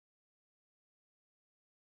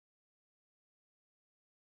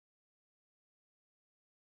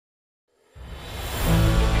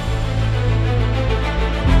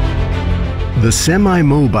The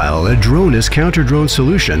semi-mobile ARDRONIS counter-drone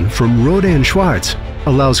solution from Rohde and Schwarz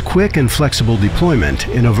allows quick and flexible deployment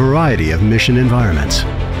in a variety of mission environments.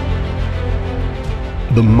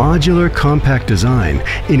 The modular compact design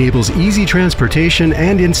enables easy transportation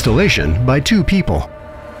and installation by 2 people.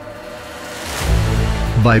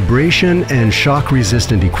 Vibration and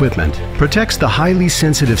shock-resistant equipment protects the highly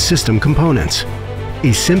sensitive system components.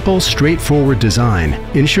 A simple, straightforward design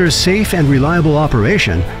ensures safe and reliable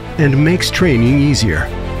operation and makes training easier.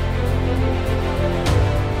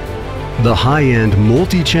 The high-end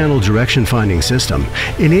multi-channel direction finding system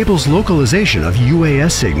enables localization of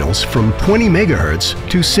UAS signals from 20 MHz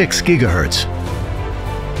to 6 GHz.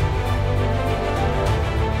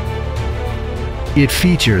 It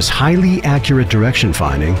features highly accurate direction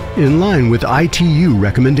finding in line with ITU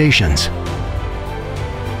recommendations.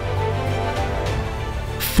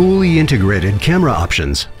 Fully integrated camera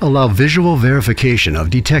options allow visual verification of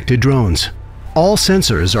detected drones. All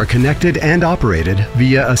sensors are connected and operated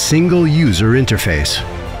via a single user interface.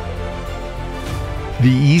 The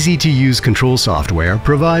easy-to-use control software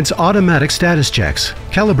provides automatic status checks,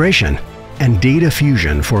 calibration, and data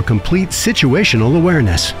fusion for complete situational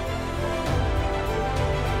awareness.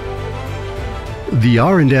 The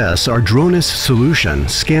R&S ARDRONIS solution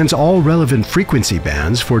scans all relevant frequency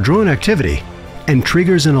bands for drone activity and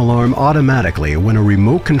triggers an alarm automatically when a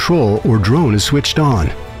remote control or drone is switched on.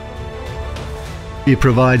 It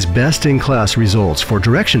provides best-in-class results for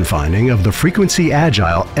direction finding of the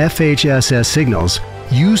frequency-agile FHSS signals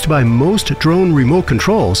used by most drone remote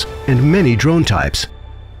controls and many drone types.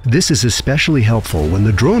 This is especially helpful when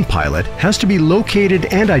the drone pilot has to be located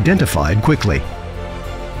and identified quickly.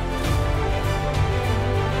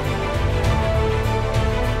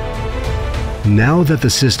 Now that the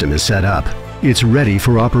system is set up, it's ready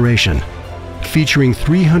for operation. Featuring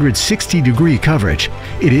 360-degree coverage,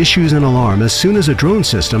 it issues an alarm as soon as a drone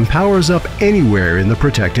system powers up anywhere in the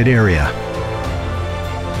protected area.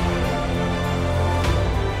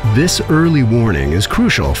 This early warning is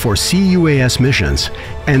crucial for CUAS missions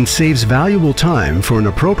and saves valuable time for an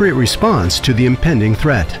appropriate response to the impending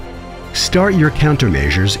threat. Start your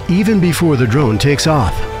countermeasures even before the drone takes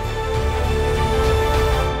off.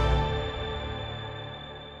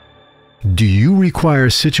 Do you require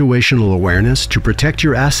situational awareness to protect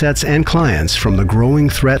your assets and clients from the growing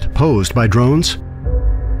threat posed by drones?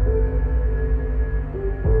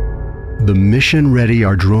 The mission-ready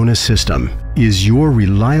ARDRONIS system is your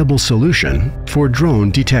reliable solution for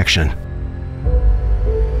drone detection.